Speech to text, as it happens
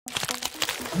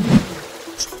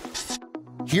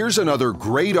Here's another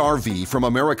great RV from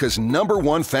America's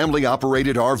 #1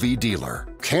 family-operated RV dealer,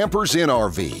 Campers Inn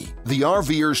RV, the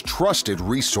RVer's trusted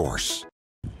resource.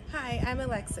 Hi, I'm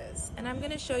Alexis, and I'm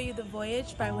going to show you the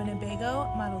Voyage by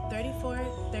Winnebago, model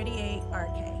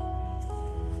 3438RK.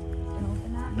 Can I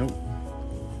open that? Nope.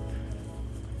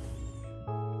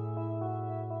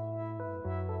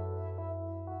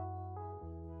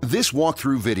 This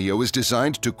walkthrough video is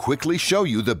designed to quickly show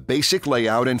you the basic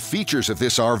layout and features of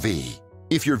this RV.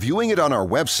 If you're viewing it on our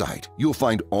website, you'll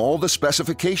find all the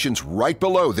specifications right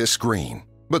below this screen.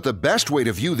 But the best way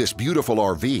to view this beautiful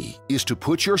RV is to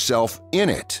put yourself in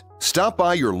it. Stop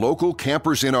by your local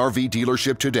Campers Inn RV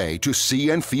dealership today to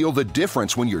see and feel the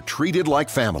difference when you're treated like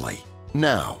family.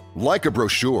 Now, like a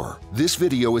brochure, this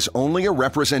video is only a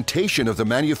representation of the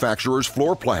manufacturer's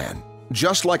floor plan.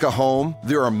 Just like a home,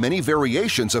 there are many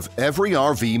variations of every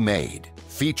RV made.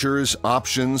 Features,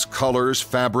 options, colors,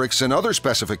 fabrics, and other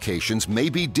specifications may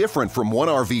be different from one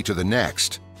RV to the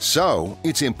next. So,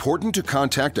 it's important to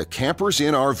contact a Campers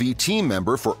Inn RV team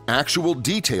member for actual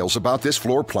details about this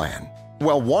floor plan.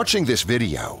 While watching this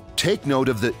video, take note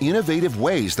of the innovative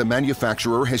ways the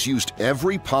manufacturer has used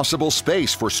every possible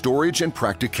space for storage and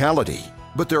practicality.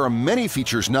 But there are many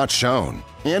features not shown,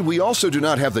 and we also do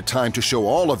not have the time to show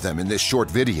all of them in this short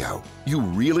video. You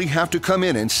really have to come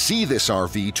in and see this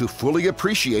RV to fully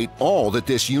appreciate all that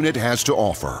this unit has to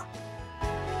offer.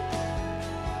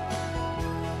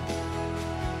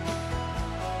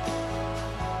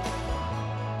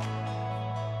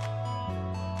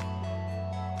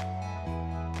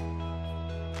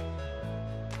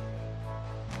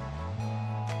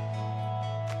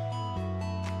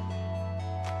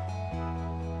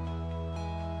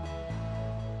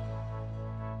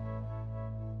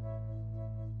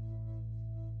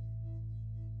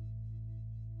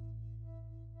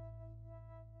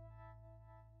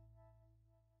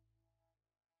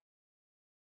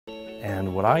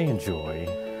 And what I enjoy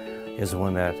is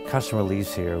when that customer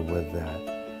leaves here with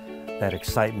that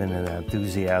excitement and that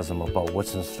enthusiasm about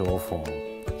what's in store for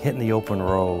them. Hitting the open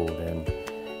road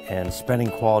and spending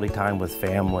quality time with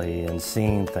family and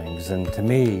seeing things. And to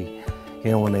me,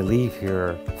 you know, when they leave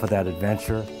here for that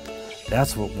adventure,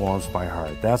 that's what warms my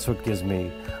heart. That's what gives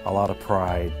me a lot of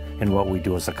pride in what we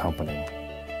do as a company.